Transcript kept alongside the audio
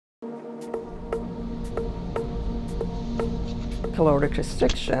Caloric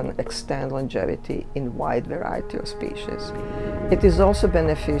restriction extends longevity in wide variety of species. It is also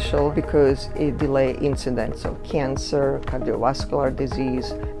beneficial because it delays incidence of cancer, cardiovascular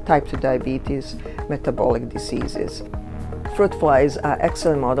disease, type 2 diabetes, metabolic diseases. Fruit flies are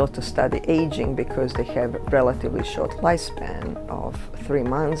excellent model to study aging because they have relatively short lifespan of 3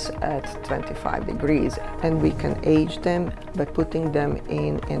 months at 25 degrees, and we can age them by putting them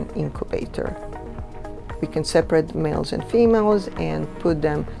in an incubator. We can separate males and females and put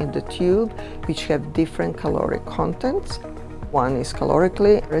them in the tube, which have different caloric contents. One is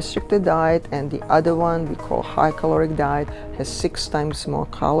calorically restricted diet, and the other one we call high caloric diet has 6 times more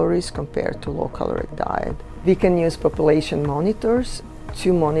calories compared to low caloric diet. We can use population monitors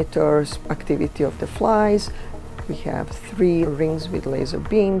to monitor activity of the flies. We have 3 rings with laser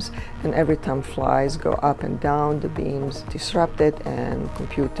beams, and every time flies go up and down, the beams disrupted and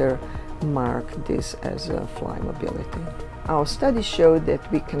computer mark this as a fly mobility. Our study showed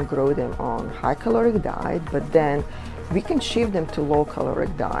that we can grow them on high caloric diet, but then we can shift them to low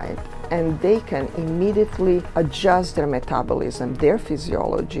caloric diet, and they can immediately adjust their metabolism, their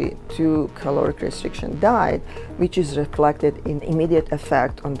physiology to caloric restriction diet, which is reflected in immediate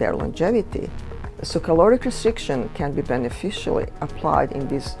effect on their longevity. So caloric restriction can be beneficially applied in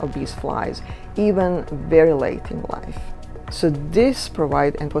these obese flies even very late in life. So this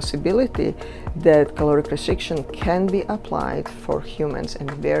provides a possibility that caloric restriction can be applied for humans in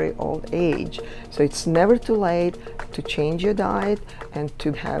very old age. So it's never too late to change your diet and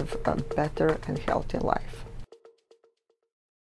to have a better and healthier life.